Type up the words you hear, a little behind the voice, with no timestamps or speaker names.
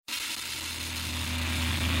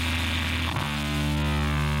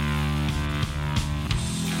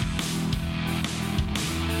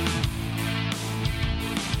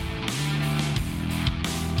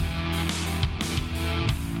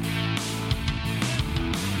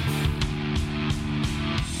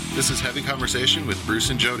This is Heavy Conversation with Bruce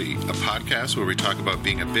and Jody, a podcast where we talk about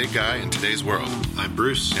being a big guy in today's world. I'm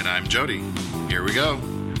Bruce. And I'm Jody. Here we go. All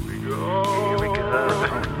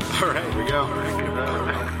right, here we go. All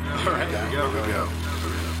right, here we go. Here we go.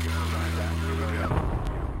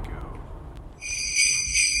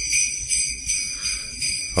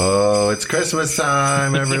 Oh, it's Christmas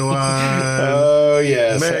time, everyone. Oh,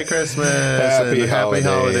 yes. Merry Christmas. Happy and happy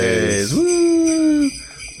holidays. Woo!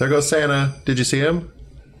 There goes Santa. Did you see him?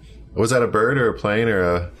 Was that a bird or a plane or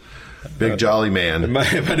a big jolly man? It might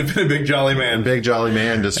have been a big jolly man. Big jolly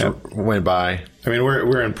man just went by. I mean,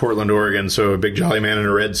 we're in Portland, Oregon, so a big jolly man in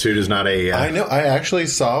a red suit is not a... I know. I actually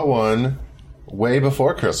saw one way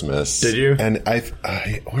before Christmas. Did you? And I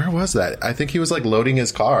where was that? I think he was like loading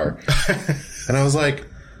his car. And I was like,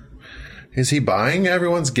 is he buying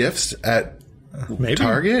everyone's gifts at Maybe.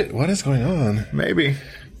 Target? What is going on? Maybe.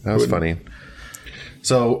 That was funny.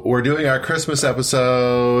 So we're doing our Christmas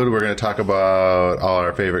episode. We're going to talk about all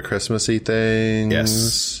our favorite Christmassy things.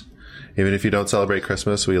 Yes. Even if you don't celebrate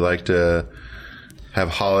Christmas, we like to have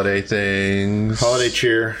holiday things. Holiday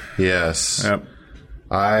cheer. Yes. Yep.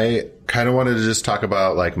 I kind of wanted to just talk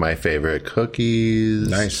about like my favorite cookies.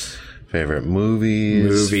 Nice. Favorite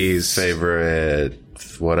movies. Favorite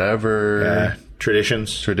whatever. Yeah.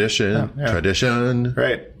 Traditions. Tradition. Oh, yeah. Tradition.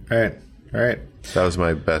 Right. That was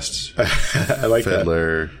my best I like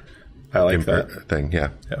fiddler that. I like that. thing. Yeah.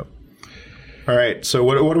 Yep. All right. So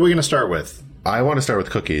what are we going to start with? I want to start with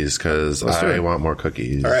cookies because I want more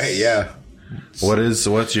cookies. All right. Yeah.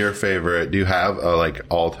 What's your favorite? Do you have a like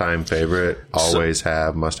all-time favorite,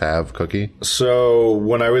 must have cookie? So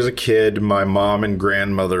when I was a kid, my mom and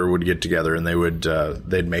grandmother would get together and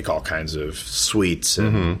they'd make all kinds of sweets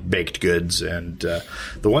and baked goods. And the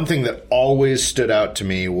one thing that always stood out to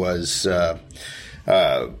me was the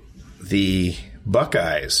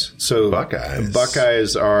Buckeyes. So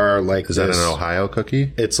Buckeyes are like Is that an Ohio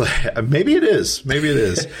cookie? It's like maybe it is.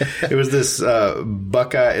 It was this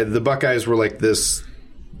Buckeye. The Buckeyes were like this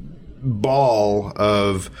ball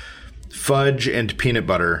of fudge and peanut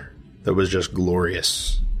butter that was just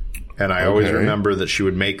glorious. And I always remember that she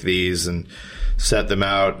would make these and set them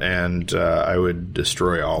out, and I would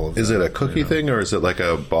destroy all of them. Is it a cookie thing, or is it like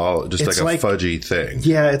a ball, just like a fudgy thing?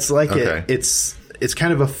 Yeah, it's like it's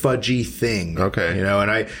kind of a fudgy thing. Okay. You know,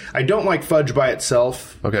 and I don't like fudge by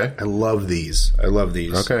itself. Okay. I love these.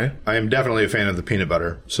 Okay. I am definitely a fan of the peanut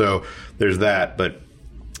butter. So there's that, but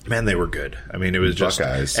man, they were good. I mean, it was just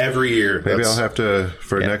Buckeyes. Every year. Maybe I'll have to,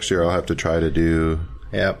 next year, I'll have to try to do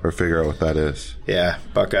or figure out what that is. Yeah,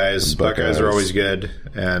 Buckeyes. Buckeyes are always good,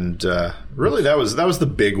 and really that was the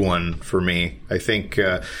big one for me. I think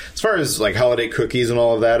as far as like holiday cookies and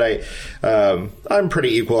all of that, I'm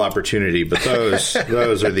pretty equal opportunity, but those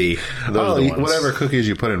are the ones. Whatever cookies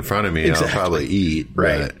you put in front of me, I'll probably eat.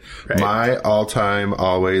 Right. My all-time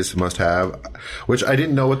always must have, which I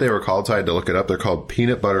didn't know what they were called, so I had to look it up. They're called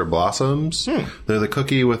peanut butter blossoms. They're the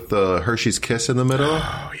cookie with the Hershey's Kiss in the middle.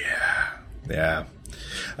 Oh yeah.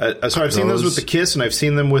 So I've seen those with the Kiss, and I've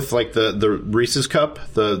seen them with like the Reese's cup,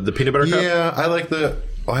 the peanut butter cup. Yeah, I like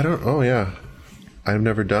I've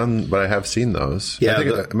never done, but I have seen those. Yeah, I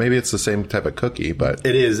think maybe it's the same type of cookie, but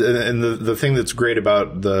it is. And the thing that's great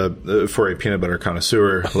about for a peanut butter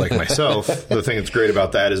connoisseur like myself, the thing that's great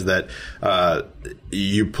about that is that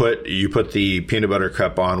you put the peanut butter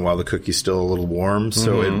cup on while the cookie's still a little warm,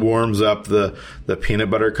 so it warms up the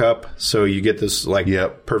peanut butter cup. So you get this like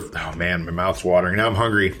perfect. Oh man, my mouth's watering. Now I'm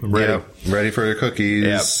hungry. I'm ready. Yep. Ready for your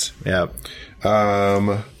cookies. Yep.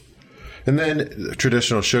 And then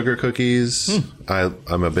traditional sugar cookies.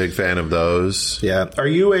 I'm a big fan of those. Yeah. Are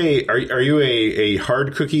you a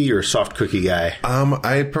hard cookie or soft cookie guy?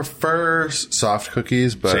 I prefer soft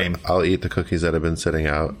cookies, but Same. I'll eat the cookies that have been sitting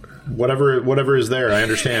out. Whatever is there, I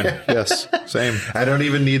understand. Yes. Same. I don't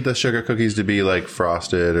even need the sugar cookies to be like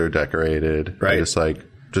frosted or decorated. Right. I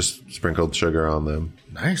just sprinkled sugar on them.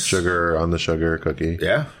 Nice. Sugar on the sugar cookie.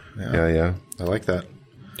 Yeah. Yeah. I like that.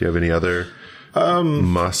 Do you have any other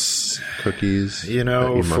must cookies that you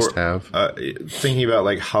must have? Thinking about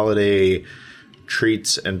like holiday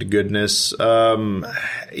treats and goodness, honestly,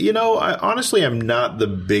 I'm not the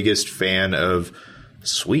biggest fan of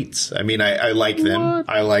sweets. I mean, I like them. What?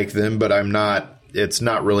 I like them, but I'm not. It's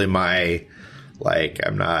not really my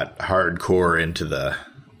I'm not hardcore into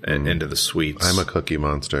the sweets. I'm a cookie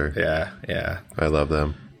monster. Yeah. I love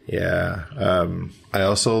them. Yeah. I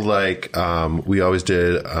also like, we always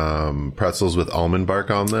did pretzels with almond bark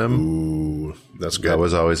on them. Ooh, that's good. That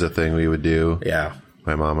was always a thing we would do. Yeah.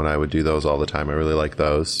 My mom and I would do those all the time. I really like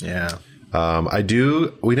those. Yeah.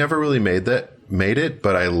 We never really made it,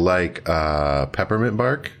 but I like peppermint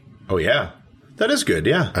bark. Oh, yeah. That is good.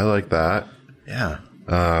 Yeah. I like that. Yeah.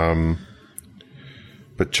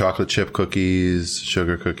 But chocolate chip cookies,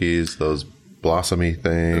 sugar cookies, those blossomy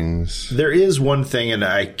things. There is one thing, and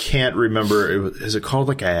I can't remember. Is it called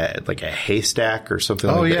like a haystack or something?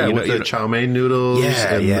 Oh, like yeah, that? with the chow mein noodles.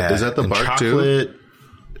 Yeah, and yeah. Is that the and bark chocolate, too?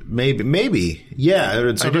 Maybe. Yeah.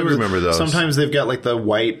 I do remember those. Sometimes they've got like the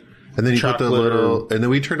white. And then you put the little, and then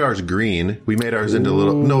we turned ours green. We made ours into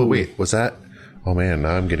little. No, wait, was that? Oh man,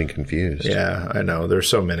 now I'm getting confused. Yeah, I know. There's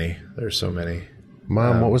so many.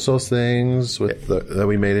 Mom, what was those things with that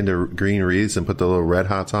we made into green wreaths and put the little red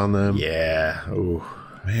hots on them? Yeah. Ooh.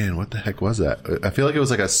 Man, what the heck was that? I feel like it was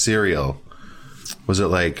like a cereal. Was it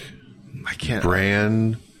like I can't.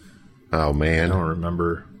 bran? Oh man, I don't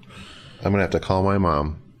remember. I'm gonna have to call my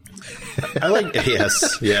mom. I like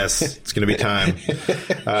yes. It's going to be time.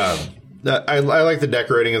 I like the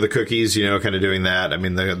decorating of the cookies. Kind of doing that. I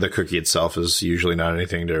mean, the cookie itself is usually not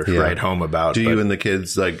anything to write home about. Do you and the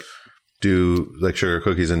kids do sugar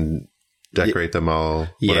cookies and decorate them all?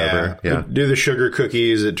 Whatever. Yeah. Do the sugar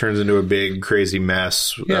cookies. It turns into a big crazy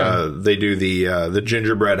mess. Yeah. They do the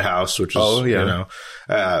gingerbread house, which is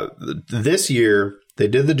this year. They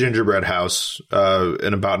did the gingerbread house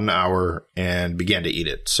in about an hour and began to eat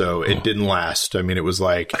it. So it didn't last. I mean, it was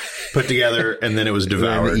like put together and then it was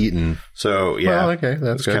devoured. And eaten. So, yeah. Well, okay,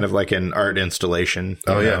 that's good. kind of like an art installation.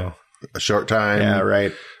 Oh, yeah. A short time. Yeah,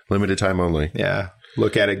 right. Limited time only. Yeah.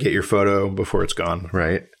 Look at it, get your photo before it's gone.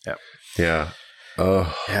 Right? Yeah. Yeah.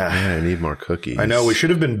 Oh, Yeah. man, I need more cookies. I know. We should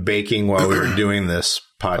have been baking while we were doing this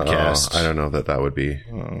podcast. I don't know that would be.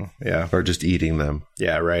 Yeah. Or just eating them.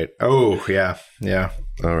 Yeah, right. Oh, yeah. Yeah.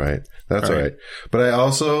 All right. That's all right. But I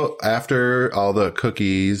also, after all the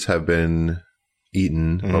cookies have been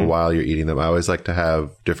eaten, or while you're eating them, I always like to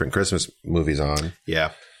have different Christmas movies on.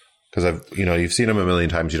 Yeah. Because you've seen them a million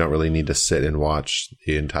times. You don't really need to sit and watch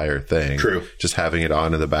the entire thing. True. Just having it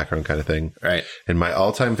on in the background kind of thing. Right. And my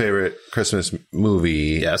all-time favorite Christmas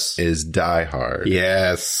movie is Die Hard.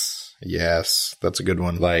 Yes. That's a good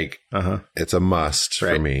one. It's a must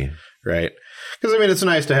for me. Right. Because, I mean, it's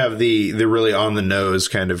nice to have the really on-the-nose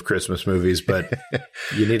kind of Christmas movies, but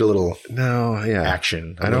you need a little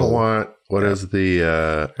action. I don't want, is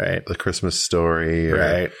the Christmas Story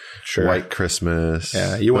or White Christmas.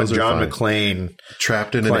 Yeah, you want John McClane.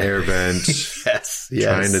 Trapped in an air vent. Yes.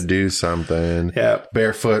 Trying to do something. Yeah.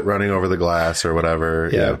 Barefoot running over the glass or whatever.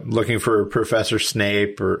 Yeah. Looking for Professor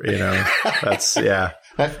Snape or, that's,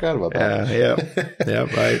 I forgot about that.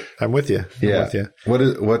 I'm with you.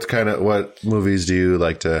 What movies do you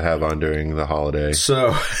like to have on during the holiday?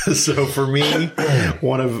 So for me,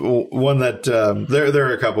 one that there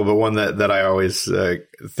are a couple, but one that I always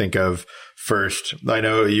think of first. I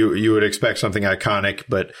know you would expect something iconic,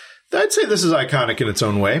 but I'd say this is iconic in its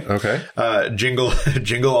own way. Okay. Jingle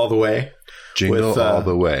All the Way. Jingle All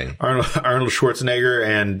the Way. Arnold Schwarzenegger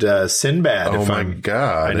and Sinbad. Oh, my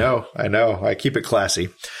God. I know. I keep it classy.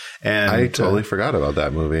 And I totally forgot about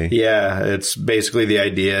that movie. Yeah. It's basically the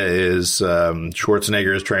idea is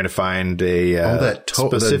Schwarzenegger is trying to find a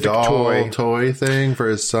specific toy thing for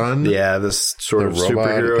his son. Yeah. This sort of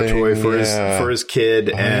superhero toy for his kid.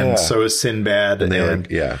 And so is Sinbad. And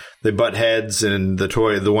they butt heads, and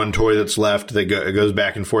the one toy that's left, it goes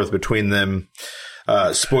back and forth between them.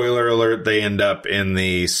 Spoiler alert, they end up in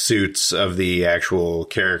the suits of the actual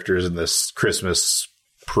characters in this Christmas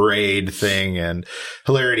parade thing, and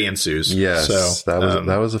hilarity ensues. Yes, so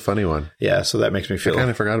that was a funny one. Yeah, so that makes me feel I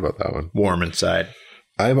kind of forgot about that one. Warm inside.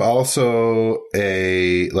 I'm also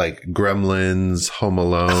a Gremlins, Home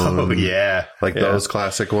Alone. Oh yeah, those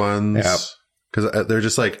classic ones. Because they're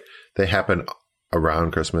just they happen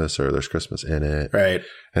around Christmas, or there's Christmas in it, right?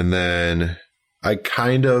 And then I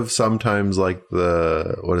kind of sometimes like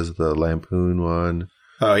the Lampoon one?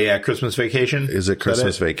 Oh, yeah. Christmas Vacation? Is it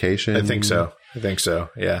Christmas Vacation? I think so.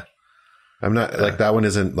 Yeah. I'm not that one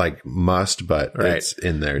isn't must, but it's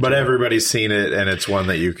in there. But too. everybody's seen it, and it's one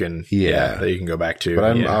that you can, that you can go back to. But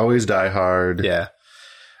I'm always Die Hard. Yeah.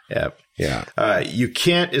 Yeah. Yeah. You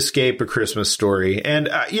can't escape A Christmas Story. And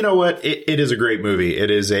you know what? It is a great movie.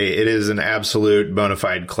 It is an absolute bona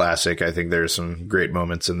fide classic. I think there's some great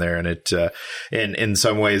moments in there. And it, in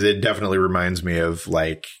some ways, it definitely reminds me of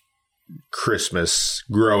Christmas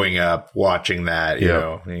growing up, watching that, you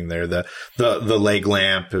know, I mean, they're the leg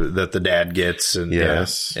lamp that the dad gets. And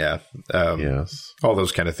yes. All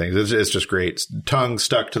those kind of things. It's just great. Tongue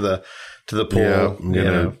stuck to to the pool. Yeah, I'm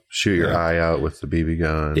gonna shoot your eye out with the BB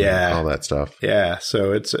gun. Yeah. All that stuff. Yeah,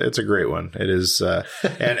 so it's a great one. It is,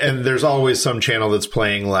 and there's always some channel that's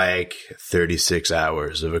playing like 36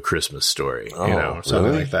 hours of A Christmas Story, something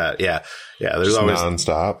really? like that. Yeah, there's Just always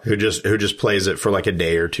nonstop. who just plays it for like a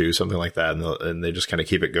day or two, something like that, and they just kind of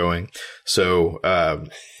keep it going. So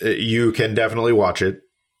you can definitely watch it,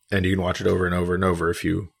 and you can watch it over and over and over if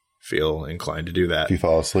you feel inclined to do that. If you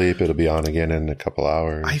fall asleep, it'll be on again in a couple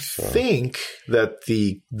hours. I think that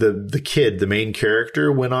the kid, the main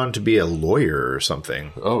character, went on to be a lawyer or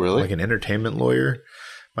something. Oh, really? Like an entertainment lawyer.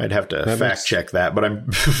 Might have to That fact check that, but I'm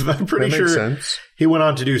pretty That sure makes sense. he went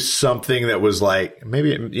on to do something that was like,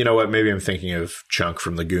 maybe, you know what, maybe I'm thinking of Chunk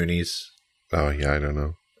from the Goonies. Oh, yeah, I don't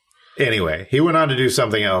know. Anyway, he went on to do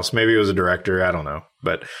something else. Maybe he was a director. I don't know,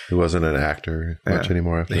 but He wasn't an actor much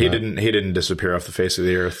anymore after he that. didn't disappear off the face of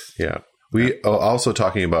the earth. Yeah. We also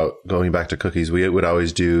talking about going back to cookies. We would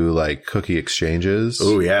always do like cookie exchanges.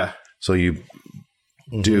 Oh yeah, So you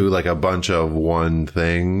do like a bunch of one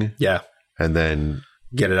thing yeah. and then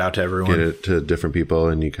Get it out to everyone. get it to different people,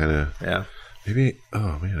 and you kind of Yeah. maybe.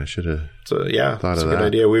 Oh man, I should have. So yeah, Thought it's a of good that.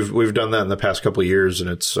 idea. We've done that in the past couple of years, and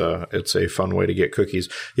it's a fun way to get cookies.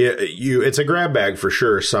 Yeah, it's a grab bag for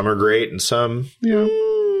sure. Some are great, and some Yeah.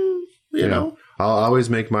 you know. I'll always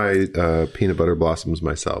make my peanut butter blossoms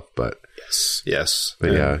myself, but Yes.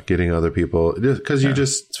 yeah, getting other people because you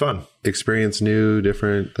just It's fun. experience new,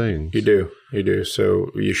 different things. You do.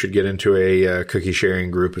 So you should get into a cookie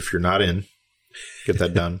sharing group if you're not in. Get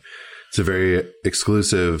that done. It's a very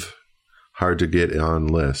exclusive, hard to get on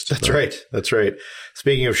list. That's right.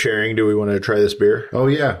 Speaking of sharing, do we want to try this beer? Oh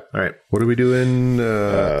yeah. All right. What are we doing?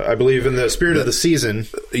 I believe in the spirit of the season.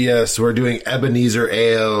 Yes, we're doing Ebenezer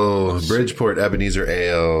Ale, Bridgeport Ebenezer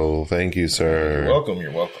Ale. Thank you, sir.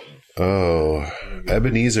 You're welcome. Oh,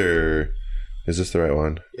 Ebenezer. Is this the right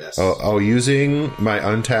one? Yes. Oh, using my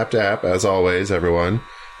Untapped app, as always, everyone.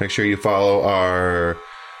 Make sure you follow our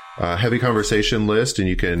heavy conversation list, and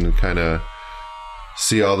you can kind of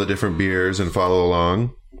see all the different beers and follow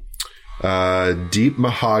along. Deep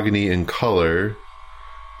mahogany in color.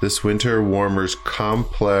 This winter warmer's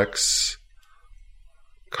complex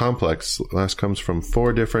last comes from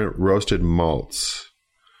 4 different roasted malts.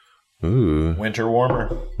 Ooh, Winter warmer.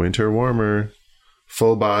 winter warmer,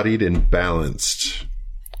 full-bodied and balanced,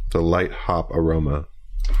 with a light hop aroma.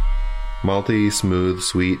 Malty, smooth,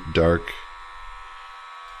 sweet, dark.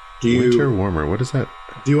 Winter warmer. What is that?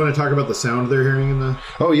 Do you want to talk about the sound they're hearing in the?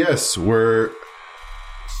 Oh yes, we're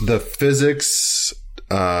the physics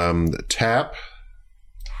tap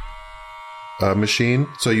machine.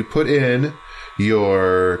 So you put in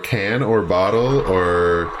your can or bottle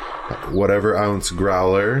or whatever ounce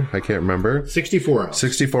growler. I can't remember. 64 ounce.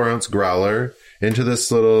 64 ounce growler into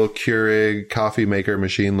this little Keurig coffee maker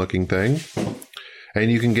machine looking thing,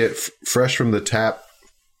 and you can get fresh from the tap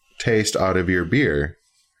taste out of your beer.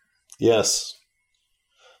 Yes.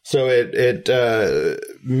 So it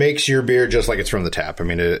makes your beer just like it's from the tap. I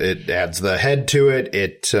mean, it adds the head to it.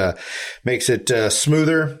 It makes it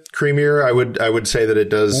smoother, creamier. I would say that it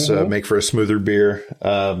does make for a smoother beer.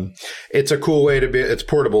 It's a cool way to be. It's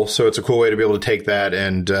portable, so it's a cool way to be able to take that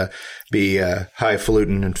and be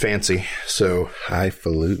highfalutin and fancy. So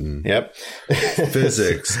Highfalutin. yep.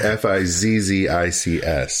 Physics.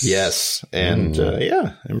 Fizzics. Yes, and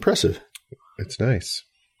yeah, impressive. It's nice.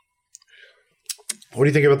 What do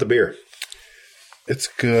you think about the beer? It's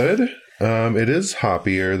good. It is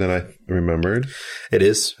hoppier than I remembered. It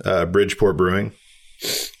is Bridgeport Brewing.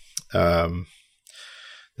 They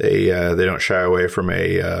don't shy away from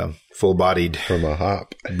a full-bodied From a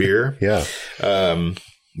hop. beer. Yeah.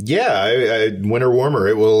 Winter warmer.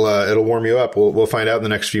 It'll warm you up. We'll find out in the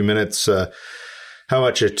next few minutes how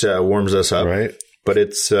much it warms us up. Right. But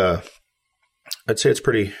it's I'd say it's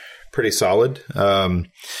pretty solid.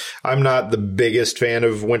 I'm not the biggest fan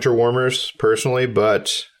of winter warmers personally,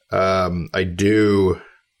 but I do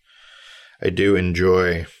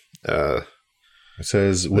enjoy. It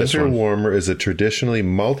says winter one. warmer is a traditionally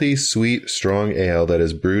malty, sweet, strong ale that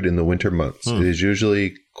is brewed in the winter months. It is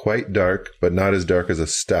usually quite dark, but not as dark as a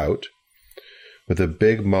stout, with a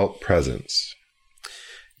big malt presence.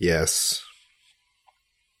 Yes.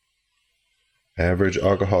 Average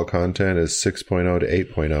alcohol content is 6.0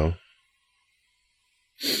 to 8.0.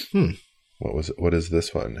 What is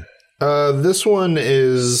this one? This one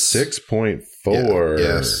is 6.4.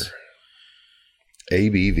 Yes.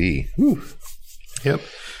 ABV. Yep.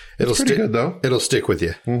 It'll Pretty good though. It'll stick with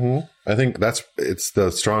you. Mm-hmm. I think it's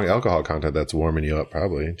the strong alcohol content that's warming you up.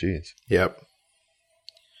 Probably. Jeez. Yep.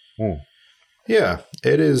 Mm. Yeah,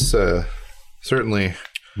 it is certainly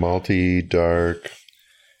Malty, dark.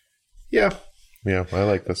 Yeah. Yeah, I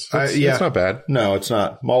like this. Yeah. It's not bad. No, it's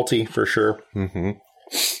not. Malty for sure. Mm-hmm.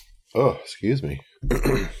 Oh, excuse me.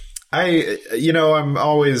 I'm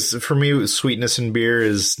always, for me, sweetness in beer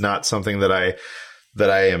is not something that I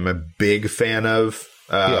am a big fan of.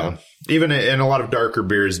 Even in a lot of darker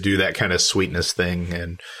beers do that kind of sweetness thing.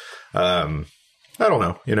 And, I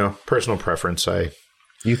don't know, personal preference.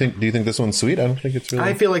 Do you think this one's sweet? I don't think it's really.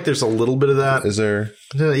 I feel like there's a little bit of that. Is there?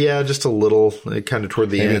 Yeah, just a little, kind of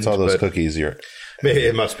toward the end. Maybe it's all those cookies Maybe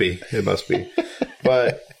it must be.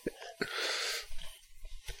 But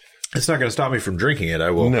it's not going to stop me from drinking it.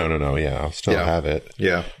 I will. No. Yeah, I'll still have it.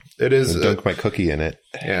 Yeah, it is. And dunk my cookie in it.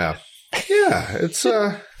 Yeah. It's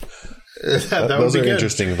that those are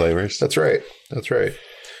interesting flavors. That's right.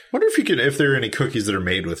 Wonder if there are any cookies that are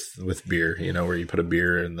made with beer. Where you put a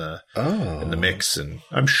beer in the mix, and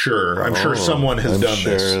I'm sure someone has done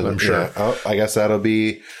this. I'm sure. Yeah. Oh, I guess that'll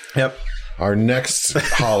be. Yep. Our next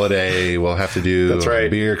holiday, we'll have to do That's right.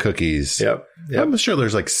 beer cookies. Yep. I'm sure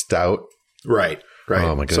there's like stout. Right.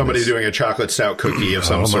 Oh my goodness. Somebody doing a chocolate stout cookie of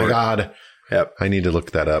some sort. Oh my God. Yep. I need to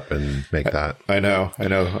look that up and make that. I know.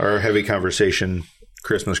 Our heavy conversation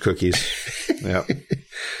Christmas cookies. Yep.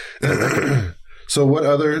 So what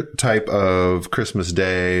other type of Christmas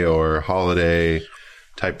Day or holiday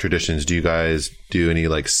type traditions do you guys do? Any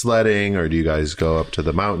like sledding, or do you guys go up to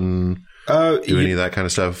the mountain? Do any of that kind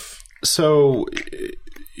of stuff? So,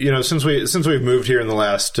 since we've moved here in the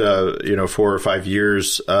last 4 or 5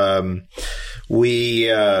 years, we've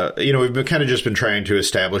been kind of just been trying to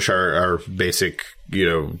establish our basic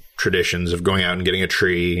traditions of going out and getting a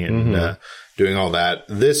tree and doing all that.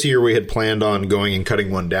 This year we had planned on going and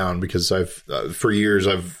cutting one down because for years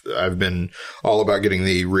I've been all about getting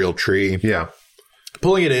the real tree,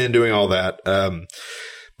 pulling it in, doing all that.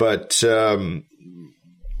 But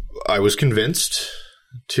I was convinced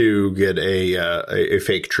to get a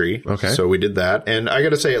fake tree. Okay. So we did that. And I got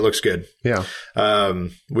to say, it looks good. Yeah.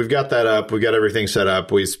 We've got that up. We got everything set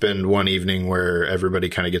up. We spend one evening where everybody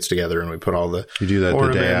kind of gets together and we put all the You do that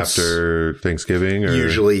ornaments. The day after Thanksgiving? Or?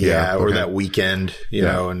 Usually, yeah. Okay. Or that weekend, you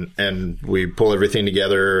know, and we pull everything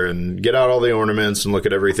together and get out all the ornaments and look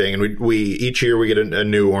at everything. And we each year we get a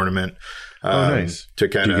new ornament. Nice. To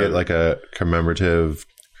kind do of you get like a commemorative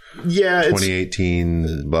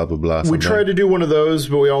 2018 blah blah blah something? We tried to do one of those,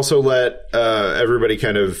 but we also let everybody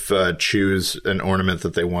kind of choose an ornament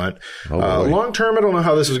that they want. Long term, I don't know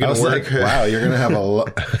how this is going to work. Like, wow, you're going to have a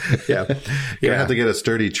lot. You're going to have to get a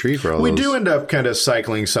sturdy tree for all we those. do end up kind of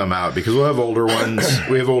cycling some out because we'll have older ones.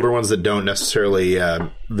 We have older ones that don't necessarily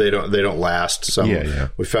they don't last.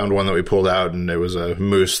 We found one that we pulled out, and it was a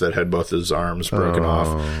moose that had both his arms broken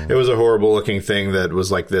off. It was a horrible looking thing that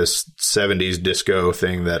was like this 70s disco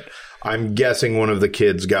thing that I'm guessing one of the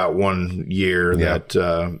kids got one year that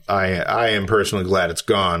I am personally glad it's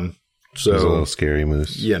gone. So it was a little scary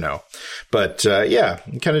moose, but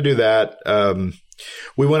kind of do that.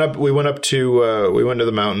 We went up to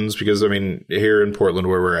the mountains because, I mean, here in Portland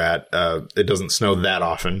where we're at, it doesn't snow that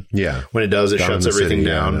often. Yeah. When it does, it shuts everything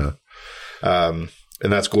down. And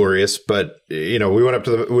that's glorious. But, we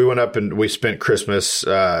went up and we spent Christmas,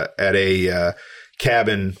 at a,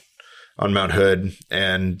 cabin on Mount Hood.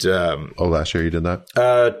 And, last year you did that?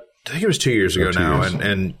 I think it was 2 years ago now.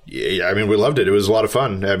 And I mean, we loved it. It was a lot of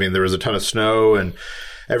fun. I mean, there was a ton of snow and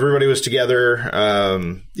everybody was together.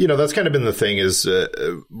 That's kind of been the thing is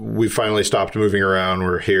we finally stopped moving around.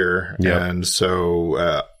 We're here. Yep. And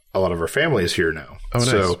so a lot of our family is here now. Oh, nice.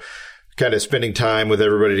 So kind of spending time with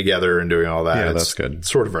everybody together and doing all that. Yeah, that's good.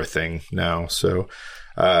 It's sort of our thing now. So,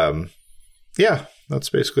 that's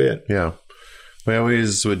basically it. Yeah. We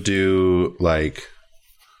always would do like,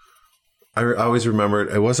 I always remembered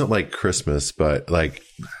it wasn't like Christmas, but like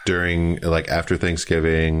during, like after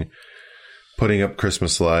Thanksgiving, putting up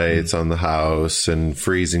Christmas lights on the house and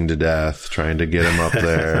freezing to death, trying to get them up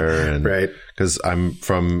there. And right. Because I'm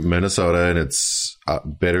from Minnesota and it's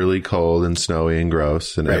bitterly cold and snowy and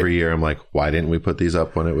gross. And every year I'm like, why didn't we put these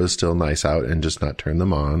up when it was still nice out and just not turn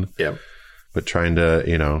them on? Yep. But trying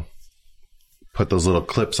to, put those little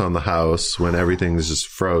clips on the house when everything's just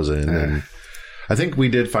frozen. And I think we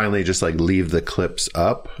did finally just like leave the clips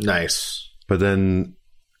up. Nice. But then,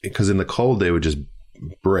 because in the cold, they would just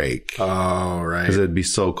break. Oh, right. Because it'd be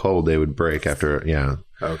so cold, they would break after,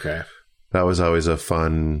 Okay. That was always a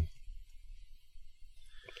fun,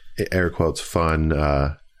 air quotes, fun,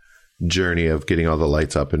 journey of getting all the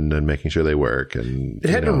lights up and making sure they work. And it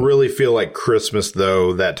had to really feel like Christmas,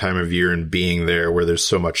 though, that time of year, and being there where there's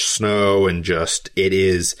so much snow and just it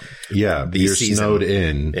is. Yeah, you're season. snowed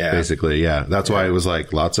in, basically. Yeah, that's why it was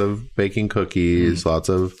like lots of baking cookies, lots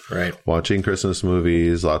of watching Christmas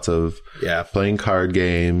movies, lots of playing card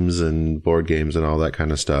games and board games and all that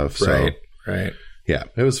kind of stuff. So, right. Yeah,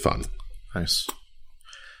 it was fun. Nice.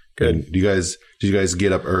 Good. And did you guys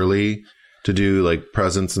get up early to do like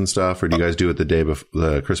presents and stuff, or do you guys do it the day before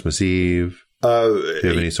the Christmas Eve? Do you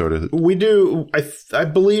have any sort of? We do. I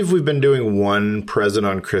believe we've been doing one present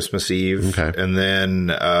on Christmas Eve. Okay. And then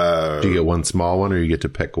do you get one small one, or you get to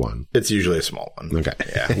pick one? It's usually a small one. Okay.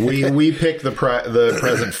 Yeah. We pick the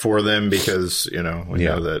present for them because, we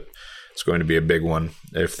know that it's going to be a big one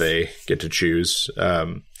if they get to choose.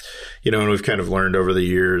 And we've kind of learned over the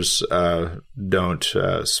years, don't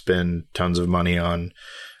spend tons of money on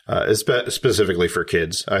specifically for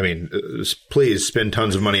kids. I mean, please spend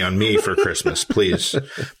tons of money on me for Christmas, please.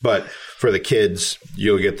 But for the kids,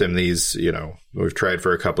 you'll get them these, we've tried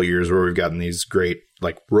for a couple of years where we've gotten these great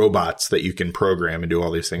like robots that you can program and do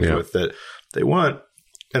all these things with that they want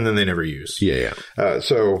and then they never use. Yeah.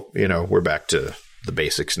 So, we're back to the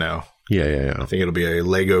basics now. Yeah. I think it'll be a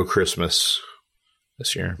Lego Christmas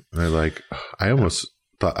this year. I almost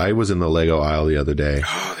thought I was in the Lego aisle the other day.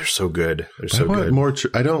 Oh, they're so good. They're so good.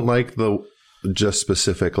 I don't like the just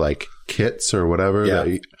specific like kits or whatever.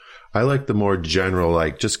 Yeah. I like the more general,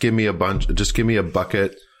 like just give me a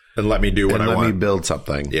bucket and let me do what I want. Let me build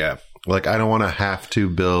something. Yeah. Like I don't want to have to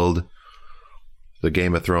build the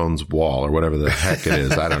Game of Thrones wall or whatever the heck it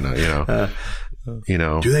is. I don't know,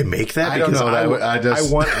 Do they make that? I don't know. I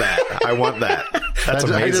want that. I want that. That's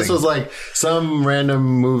amazing. I just was like some random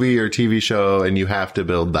movie or TV show and you have to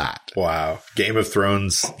build that. Wow. Game of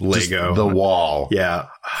Thrones Lego. Just the wall. Yeah.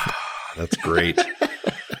 That's great.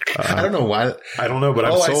 I don't know why. I don't know, but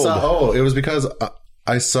I'm sold. It was because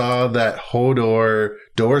I saw that Hodor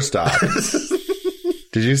doorstop.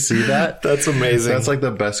 Did you see that? That's amazing. That's like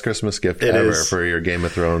the best Christmas gift ever for your Game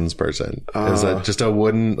of Thrones person. Is just a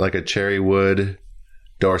wooden, like a cherry wood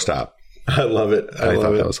doorstop. I love it. I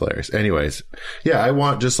thought that was hilarious. Anyways, I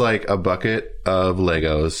want just like a bucket of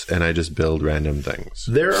Legos and I just build random things.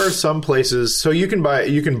 There are some places, so you can buy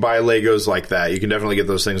Legos like that. You can definitely get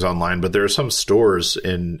those things online, but there are some stores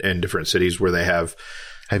in different cities where they have.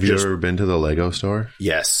 Have you ever been to the Lego store?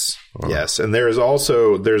 Yes. Wow. Yes. And there's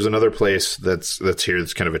another place that's here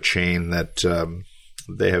that's kind of a chain that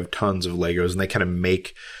they have tons of Legos and they kind of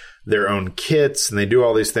make their own kits and they do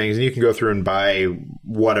all these things and you can go through and buy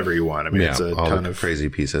whatever you want. I mean, it's a ton of crazy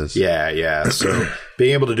pieces. Yeah. So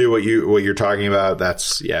being able to do what you're talking about,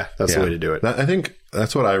 that's the way to do it. I think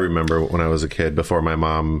that's what I remember when I was a kid before my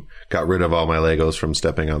mom got rid of all my Legos from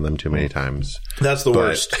stepping on them too many times. That's the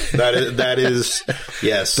worst. That is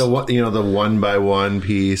yes. The 1x1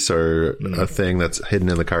 piece or a thing that's hidden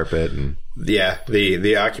in the carpet and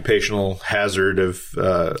the occupational hazard of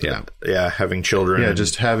having children. Yeah,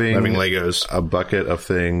 just having Legos, a bucket of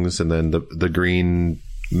things, and then the green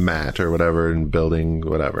mat or whatever, and building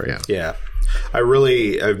whatever. Yeah.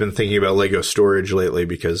 I've been thinking about Lego storage lately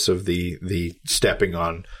because of the stepping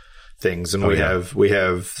on things, and we have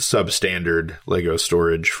substandard Lego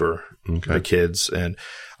storage for the kids, and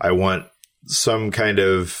I want some kind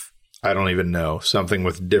of, I don't even know, something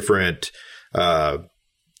with different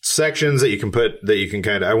sections that you can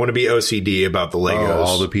kind of, I want to be OCD about the Legos.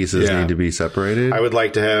 All the pieces need to be separated. I would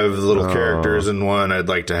like to have the little characters in one. I'd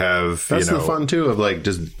like to have, that's the fun too of like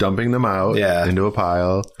just dumping them out into a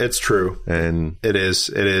pile. It's true. And it is.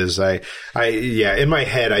 In my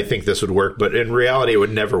head, I think this would work, but in reality, it would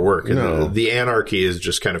never work. No. The anarchy is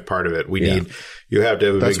just kind of part of it. You have to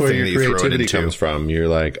have a that's big where thing your that you throw it creativity into. comes from. You're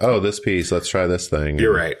like, oh, this piece, let's try this thing.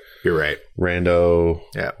 You're right. Rando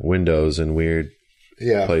windows and weird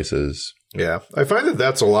places. Yeah. I find that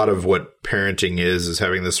that's a lot of what parenting is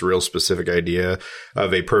having this real specific idea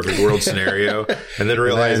of a perfect world scenario and then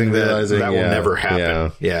realizing that will never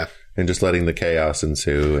happen. Yeah. And just letting the chaos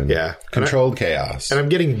ensue and controlled chaos. And I'm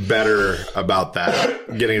getting better about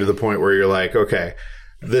that, getting to the point where you're like, okay,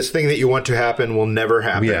 this thing that you want to happen will never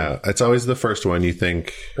happen. Yeah. It's always the first one you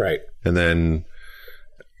think. Right. And then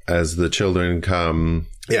as the children come,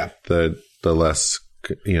 the less,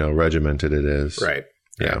 regimented it is. Right.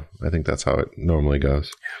 Yeah, I think that's how it normally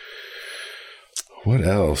goes. What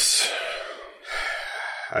else?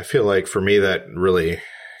 I feel like for me that really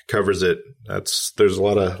covers it. There's a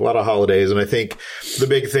lot of holidays, and I think the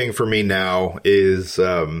big thing for me now is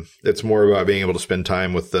it's more about being able to spend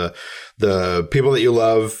time with the people that you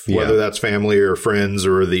love, whether that's family or friends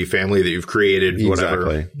or the family that you've created,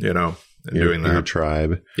 whatever. and doing that. Your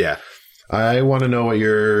tribe. Yeah. I want to know what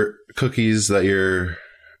your cookies that you're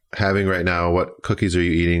having right now, what cookies are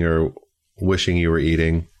you eating or wishing you were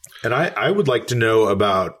eating? And I would like to know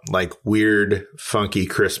about like weird, funky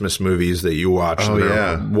Christmas movies that you watch. Oh, that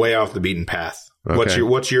yeah. are way off the beaten path. Okay.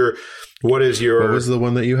 What is your What was the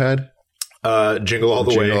one that you had? Jingle All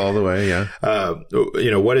the Way? Jingle All the Way, yeah.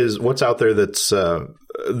 What's out there that's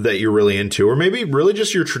that you're really into, or maybe really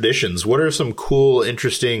just your traditions? What are some cool,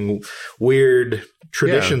 interesting, weird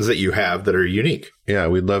traditions that you have that are unique? Yeah,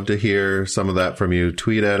 we'd love to hear some of that from you.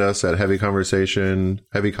 Tweet at us at Heavy Conversation,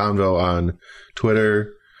 Heavy Convo on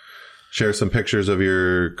Twitter. Share some pictures of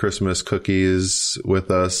your Christmas cookies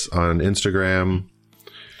with us on Instagram.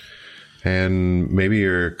 And maybe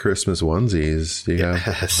your Christmas onesies. Do you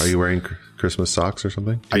have? Are you wearing Christmas socks or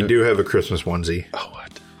something? I do have a Christmas onesie. Oh,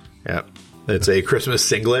 what? Yeah. It's a Christmas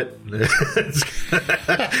singlet. The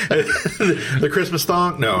Christmas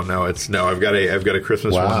thong? No. I've got a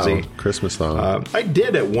Christmas onesie. Christmas thong. I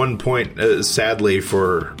did at one point, sadly,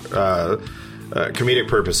 for comedic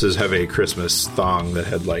purposes, have a Christmas thong that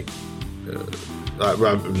had like.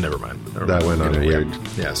 Never mind. That went on weird.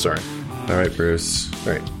 Yeah. Sorry. All right, Bruce.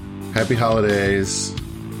 All right. Happy holidays.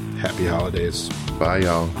 Happy holidays. Bye,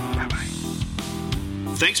 y'all. Bye-bye.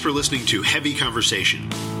 Thanks for listening to Heavy Conversation.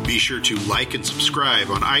 Be sure to like and subscribe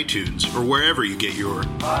on iTunes or wherever you get your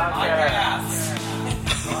podcasts.